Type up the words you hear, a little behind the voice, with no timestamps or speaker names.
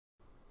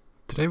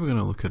Today we're going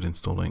to look at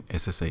installing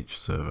SSH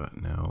Server.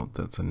 Now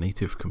that's a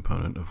native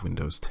component of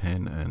Windows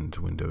 10 and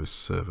Windows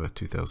Server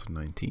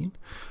 2019.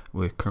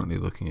 We're currently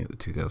looking at the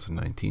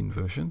 2019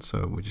 version,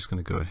 so we're just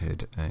going to go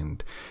ahead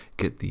and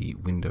get the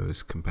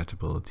Windows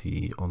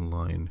compatibility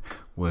online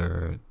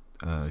where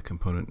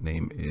component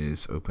name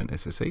is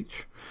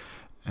OpenSSH.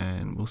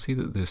 And we'll see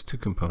that there's two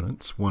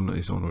components. One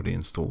is already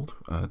installed.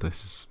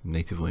 This is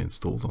natively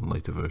installed on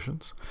later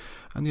versions.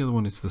 And the other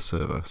one is the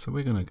server. So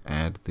we're going to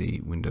add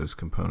the Windows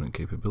component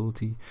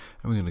capability,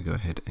 and we're going to go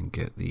ahead and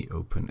get the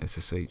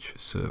OpenSSH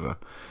server.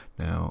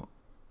 Now,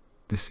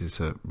 this is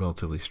a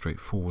relatively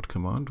straightforward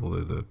command,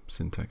 although the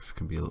syntax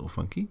can be a little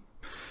funky.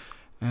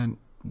 And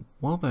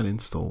while that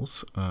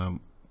installs,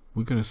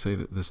 we're going to say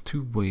that there's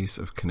two ways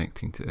of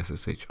connecting to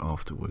SSH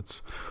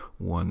afterwards.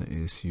 One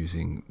is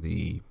using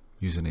the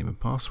username and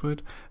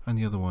password, and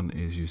the other one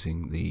is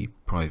using the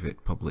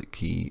private public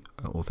key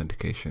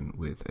authentication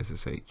with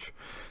SSH.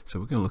 So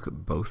we're going to look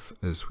at both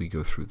as we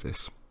go through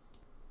this.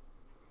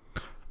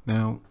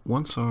 Now,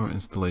 once our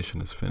installation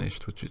is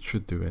finished, which it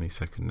should do any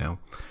second now,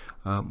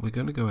 we're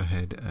going to go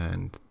ahead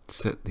and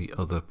set the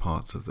other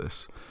parts of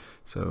this.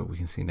 So we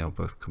can see now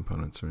both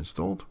components are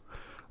installed.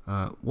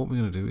 What we're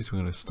going to do is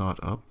we're going to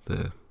start up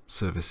the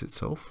service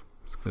itself,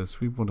 because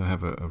we want to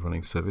have a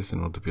running service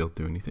in order to be able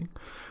to do anything.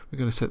 We're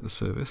going to set the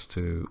service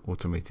to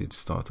automated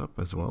startup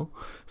as well,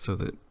 so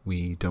that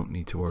we don't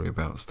need to worry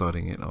about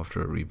starting it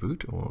after a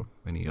reboot or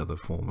any other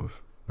form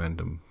of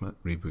random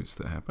reboots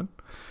that happen.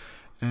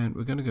 And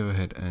we're going to go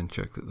ahead and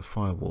check that the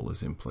firewall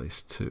is in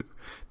place too.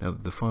 Now,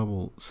 the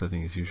firewall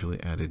setting is usually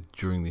added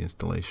during the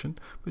installation,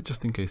 but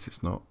just in case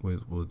it's not,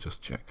 we'll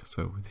just check.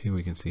 So here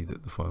we can see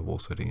that the firewall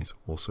setting is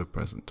also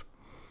present.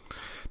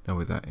 Now,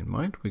 with that in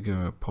mind, we're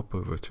going to pop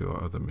over to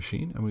our other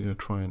machine and we're going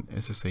to try and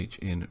SSH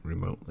in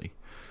remotely.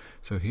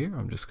 So here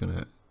I'm just going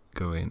to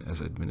go in as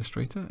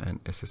administrator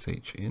and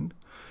SSH in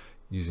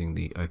using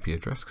the IP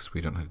address, because we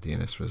don't have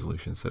DNS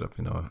resolution set up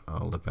in our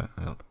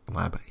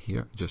lab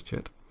here just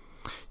yet.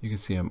 You can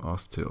see I'm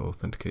asked to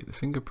authenticate the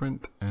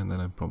fingerprint, and then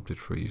I'm prompted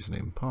for a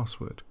username and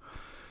password.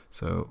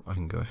 So I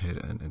can go ahead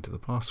and enter the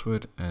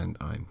password and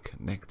I'm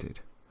connected.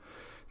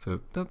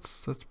 So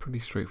that's pretty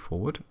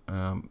straightforward,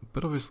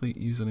 but obviously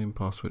username and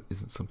password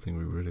isn't something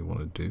we really want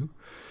to do.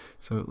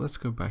 So let's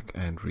go back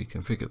and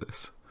reconfigure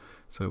this.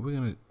 So we're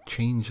going to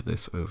change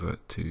this over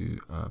to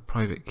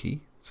private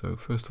key. So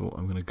first of all,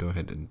 I'm going to go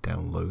ahead and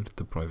download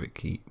the private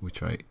key,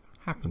 which I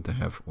happen to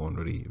have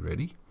already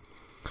ready.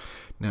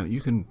 Now,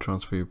 you can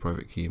transfer your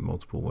private key in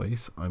multiple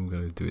ways. I'm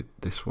going to do it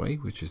this way,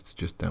 which is to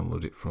just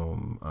download it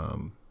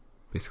from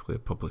basically a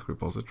public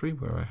repository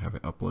where I have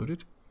it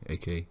uploaded,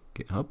 aka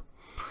GitHub.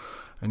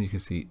 And you can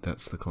see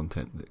that's the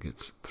content that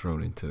gets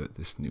thrown into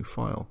this new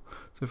file.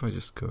 So if I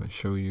just go and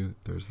show you,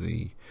 there's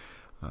the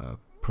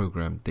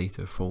program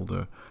data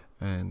folder,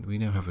 and we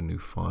now have a new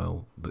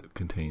file that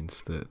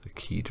contains the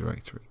key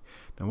directory.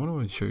 Now, what I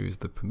want to show you is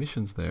the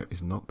permissions there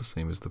is not the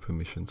same as the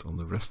permissions on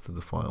the rest of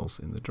the files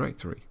in the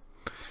directory.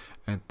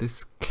 And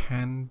this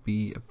can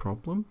be a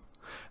problem,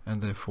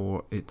 and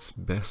therefore it's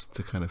best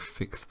to kind of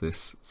fix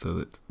this so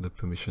that the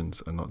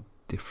permissions are not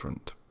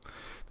different.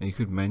 Now, you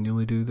could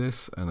manually do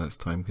this, and that's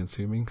time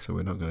consuming, so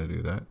we're not going to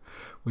do that.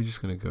 We're just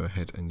going to go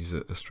ahead and use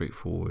a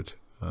straightforward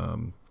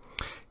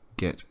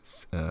get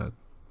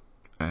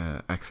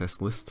access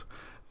list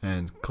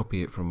and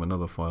copy it from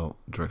another file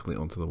directly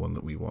onto the one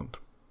that we want.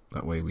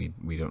 That way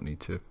we don't need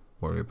to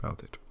worry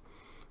about it.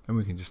 And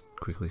we can just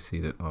quickly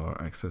see that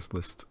our access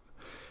list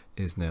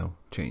is now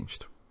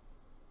changed.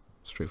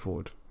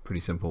 Straightforward,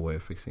 pretty simple way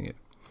of fixing it.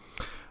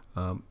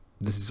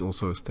 This is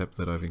also a step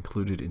that I've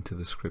included into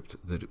the script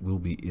that will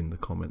be in the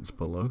comments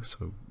below,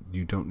 so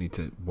you don't need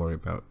to worry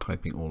about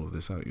typing all of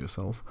this out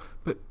yourself,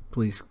 but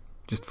please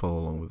just follow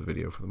along with the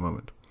video for the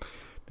moment.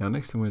 Now,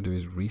 next thing we're going to do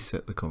is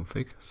reset the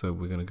config, so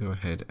we're going to go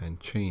ahead and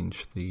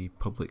change the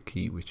public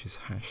key, which is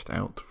hashed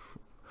out,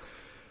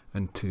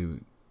 and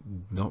to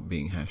not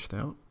being hashed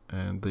out,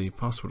 and the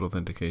password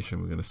authentication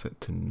we're going to set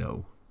to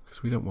no,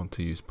 because we don't want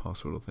to use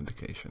password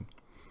authentication.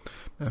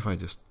 Now, if I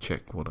just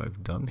check what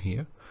I've done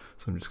here,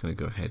 so I'm just going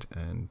to go ahead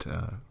and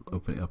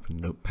open it up in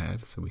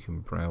Notepad so we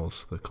can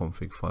browse the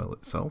config file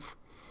itself.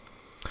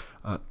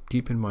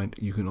 Keep in mind,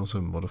 you can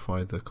also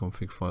modify the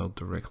config file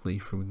directly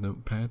from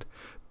Notepad,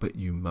 but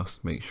you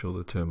must make sure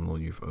the terminal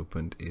you've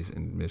opened is in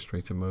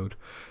administrator mode,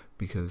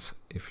 because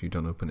if you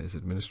don't open it as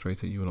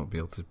administrator, you will not be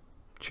able to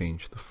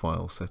change the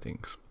file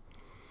settings.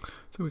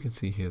 So we can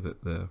see here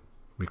that the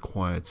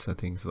required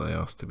settings that I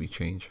asked to be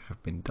changed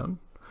have been done.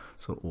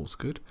 So all's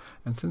good,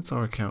 and since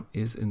our account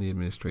is in the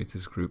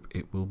administrators group,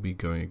 it will be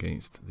going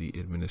against the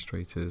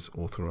administrators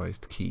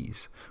authorized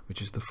keys,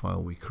 which is the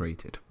file we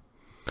created.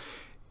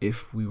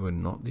 If we were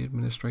not the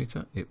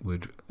administrator, it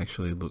would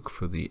actually look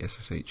for the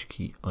SSH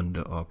key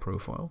under our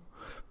profile,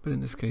 but in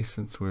this case,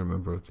 since we're a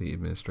member of the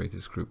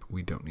administrators group,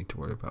 we don't need to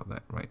worry about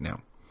that right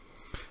now.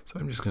 So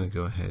I'm just going to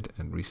go ahead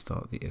and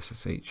restart the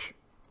SSH.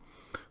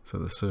 So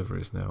the server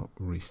is now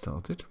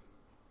restarted.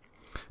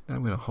 Now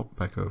I'm going to hop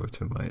back over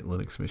to my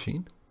Linux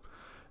machine,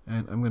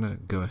 and I'm going to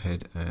go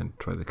ahead and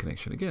try the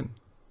connection again.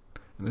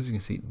 And as you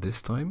can see,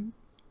 this time,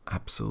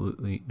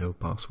 absolutely no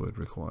password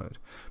required,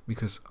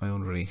 because I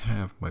already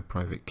have my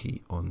private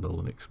key on the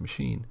Linux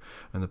machine,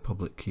 and the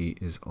public key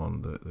is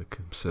on the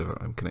server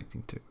I'm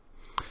connecting to.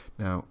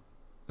 Now,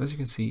 as you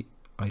can see,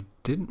 I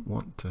didn't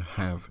want to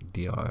have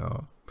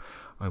dir.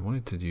 I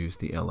wanted to use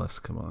the ls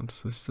command,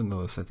 so this is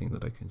another setting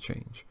that I can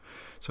change.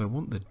 So I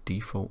want the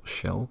default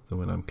shell, that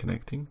when I'm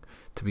connecting,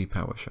 to be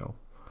PowerShell.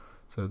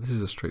 So this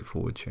is a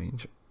straightforward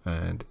change,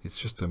 and it's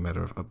just a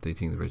matter of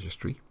updating the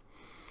registry.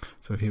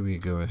 So here we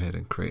go ahead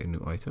and create a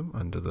new item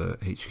under the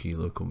HKey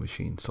local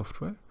machine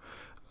software,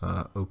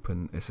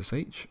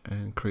 OpenSSH,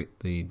 and create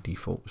the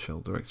default shell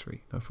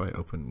directory. Now if I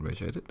open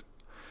regedit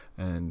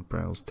and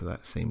browse to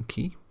that same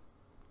key,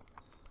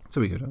 so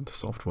we go down to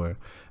software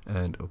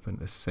and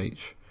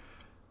OpenSSH,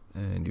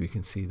 and we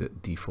can see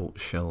that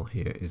default shell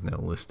here is now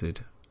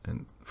listed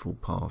and full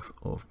path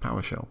of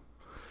PowerShell.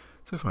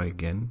 So if I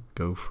again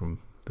go from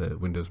the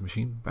Windows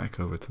machine back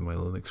over to my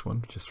Linux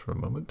one just for a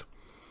moment,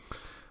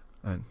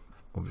 and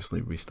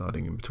obviously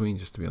restarting in between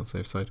just to be on the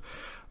safe side,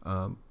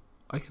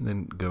 I can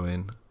then go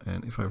in,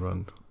 and if I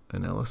run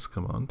an ls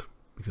command,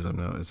 because I'm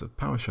now as a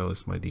PowerShell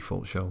is my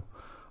default shell,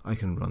 I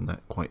can run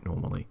that quite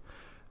normally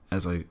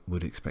as I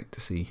would expect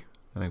to see,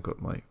 and I've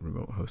got my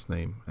remote host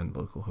name and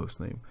local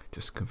host name,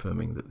 just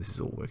confirming that this is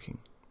all working.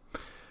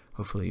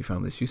 Hopefully you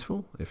found this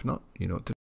useful. If not, you know what to do.